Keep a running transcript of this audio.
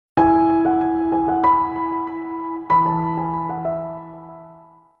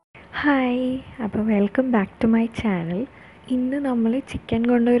അപ്പോൾ welcome back to my channel. ഇന്ന് നമ്മൾ ചിക്കൻ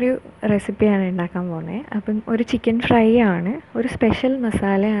കൊണ്ടൊരു റെസിപ്പിയാണ് ഉണ്ടാക്കാൻ പോകുന്നത്. അപ്പം ഒരു ചിക്കൻ ഫ്രൈ ആണ്, ഒരു സ്പെഷ്യൽ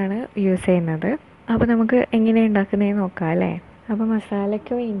മസാലയാണ് യൂസ് ചെയ്യുന്നത്. അപ്പോൾ നമുക്ക് എങ്ങനെ ഉണ്ടാക്കുന്നതെന്ന് നോക്കാം അല്ലേ. അപ്പോൾ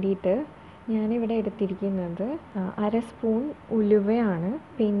മസാലയ്ക്ക് വേണ്ടിയിട്ട് ഞാനിവിടെ എടുത്തിരിക്കുന്നത് 1/2 സ്പൂൺ ഉലുവയാണ്,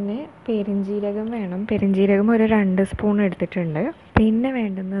 പിന്നെ പെരിഞ്ജീരകം വേണം. പെരിഞ്ജീരകം ഒരു 2 സ്പൂൺ എടുത്തിട്ടുണ്ട്. പിന്നെ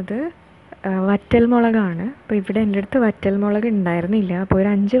വേണ്ടുന്നത് വറ്റൽമുളകാണ്. അപ്പോൾ ഇവിടെ എൻ്റെ അടുത്ത് വറ്റൽമുളക് ഉണ്ടായിരുന്നില്ല, അപ്പോൾ ഒരു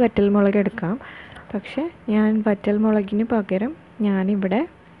 5 വറ്റൽമുളക് എടുക്കാം. പക്ഷേ ഞാൻ വറ്റൽമുളകിന് പകരം ഞാനിവിടെ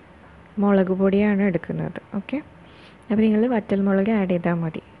മുളക് പൊടിയാണ് എടുക്കുന്നത്. ഓക്കെ, അപ്പോൾ നിങ്ങൾ വറ്റൽമുളക് ആഡ് ചെയ്താൽ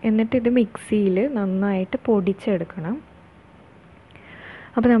മതി. എന്നിട്ട് ഇത് മിക്സിയിൽ നന്നായിട്ട് പൊടിച്ചെടുക്കണം.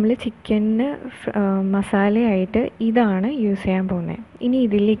 അപ്പോൾ നമ്മൾ ചിക്കന് മസാലയായിട്ട് ഇതാണ് യൂസ് ചെയ്യാൻ പോകുന്നത്. ഇനി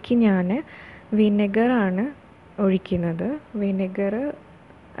ഇതിലേക്ക് ഞാൻ വിനെഗറാണ് ഒഴിക്കുന്നത്. വിനെഗർ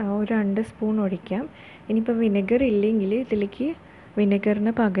ഒരു 2 സ്പൂൺ ഒഴിക്കാം. ഇനിയിപ്പോൾ വിനെഗർ ഇല്ലെങ്കിൽ ഇതിലേക്ക്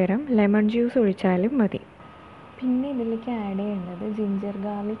വിനെഗറിന് പകരം ലെമൺ ജ്യൂസ് ഒഴിച്ചാലും മതി. പിന്നെ ഇതിലേക്ക് ആഡ് ചെയ്യേണ്ടത് ജിഞ്ചർ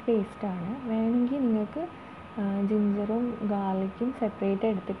ഗാർലിക് പേസ്റ്റാണ്. വേണമെങ്കിൽ നിങ്ങൾക്ക് ജിഞ്ചറും ഗാർലിക്കും സെപ്പറേറ്റ്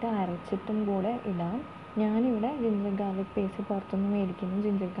എടുത്തിട്ട് അരച്ചിട്ടും കൂടെ ഇടാം. ഞാനിവിടെ ജിഞ്ചർ ഗാർലിക് പേസ്റ്റ് പുറത്തുനിന്ന് മേടിക്കുന്ന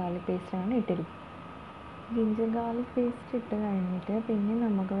ജിഞ്ചർ ഗാർലിക് പേസ്റ്റാണ് ഇട്ടിരിക്കുന്നത്. ജിഞ്ചർ ഗാർലിക് പേസ്റ്റ് ഇട്ട് കഴിഞ്ഞിട്ട് പിന്നെ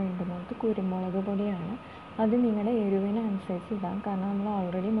നമുക്ക് വേണ്ടുന്നത് കുരുമുളക് പൊടിയാണ്. അത് നിങ്ങളുടെ എരിവിനനുസരിച്ച് ഇടാം, കാരണം നമ്മൾ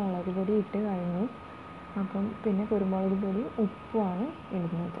ഓൾറെഡി മുളക് പൊടി ഇട്ട് കഴിഞ്ഞു. അപ്പം പിന്നെ കുരുമുളക് പൊടി ഉപ്പുമാണ്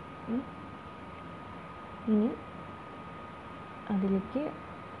ഇടുന്നത്. ഇനി അതിലേക്ക്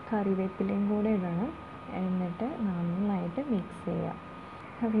കറിവേപ്പിലയും കൂടെ ഇടണം. എന്നിട്ട് നന്നായിട്ട് മിക്സ് ചെയ്യാം.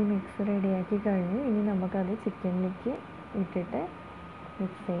 അപ്പോൾ ഈ മിക്സ് റെഡിയാക്കി കഴിഞ്ഞു. ഇനി നമുക്കത് ചിക്കനിലേക്ക് ഇട്ടിട്ട്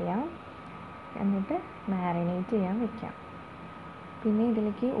മിക്സ് ചെയ്യാം. എന്നിട്ട് മാരിനേറ്റ് ചെയ്യാൻ വെക്കാം. പിന്നെ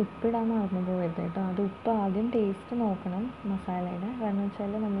ഇതിലേക്ക് ഉപ്പിടാൻ മറന്നു പോകരുത് കേട്ടോ. അത് ഉപ്പ് ആദ്യം ടേസ്റ്റ് നോക്കണം മസാലയുടെ. കാരണം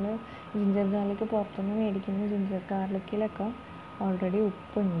വെച്ചാൽ നമ്മൾ ജിഞ്ചർ ഗാർലിക്ക് പുറത്തുനിന്ന് മേടിക്കുന്ന ജിഞ്ചർ ഗാർലിക്കിലൊക്കെ ഓൾറെഡി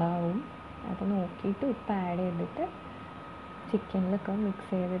ഉപ്പ് ഉണ്ടാവും. അപ്പോൾ നോക്കിയിട്ട് ഉപ്പ് ആഡ് ചെയ്തിട്ട് ചിക്കനിലൊക്കെ മിക്സ്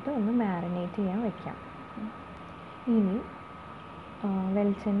ചെയ്തിട്ട് ഒന്ന് മാരിനേറ്റ് ചെയ്യാൻ വെക്കാം. ഇനി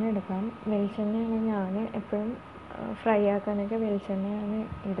വെളിച്ചെണ്ണ എടുക്കാം. വെളിച്ചെണ്ണയാണ് ഞാൻ എപ്പോഴും ഫ്രൈ ആക്കാനൊക്കെ വെളിച്ചെണ്ണയാണ്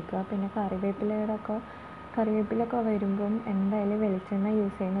എടുക്കുക. പിന്നെ കറിവേപ്പിലൊക്കെ വരുമ്പം എന്തായാലും വെളിച്ചെണ്ണ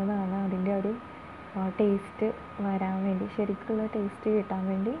യൂസ് ചെയ്യുന്നതാണ് അതിൻ്റെ ഒരു ടേസ്റ്റ് വരാൻ വേണ്ടി, ശരിക്കുള്ള ടേസ്റ്റ് കിട്ടാൻ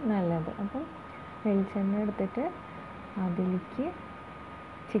വേണ്ടി നല്ലത്. അപ്പം വെളിച്ചെണ്ണ എടുത്തിട്ട് അതിലേക്ക്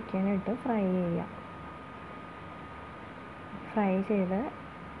ചിക്കൻ ഇട്ട് ഫ്രൈ ചെയ്യാം. ഫ്രൈ ചെയ്ത്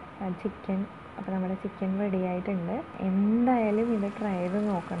അപ്പോൾ നമ്മുടെ ചിക്കൻ റെഡി ആയിട്ടുണ്ട്. എന്തായാലും ഇത് ട്രൈ ചെയ്ത്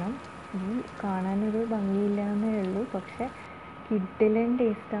നോക്കണം. ഇത് കാണാനൊരു ഭംഗിയില്ലാന്നേ ഉള്ളൂ, പക്ഷെ കിഡിലൻ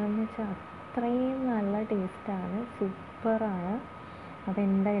ടേസ്റ്റാണെന്ന് വെച്ചാൽ അത്രയും നല്ല ടേസ്റ്റാണ്, സൂപ്പറാണ്. അപ്പോൾ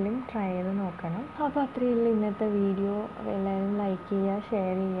എന്തായാലും ട്രൈ ചെയ്ത് നോക്കണം. അപ്പോൾ അത്രയേ ഉള്ളൂ ഇന്നത്തെ വീഡിയോ. എല്ലാവരും ലൈക്ക് ചെയ്യുക,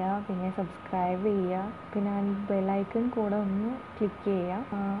 ഷെയർ ചെയ്യുക, പിന്നെ സബ്സ്ക്രൈബ് ചെയ്യുക, പിന്നെ ബെല്ലൈക്കൺ കൂടെ ഒന്ന് ക്ലിക്ക്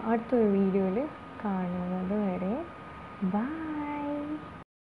ചെയ്യുക. അടുത്തൊരു വീഡിയോയിൽ കാണുന്നത് വരെ ബൈ.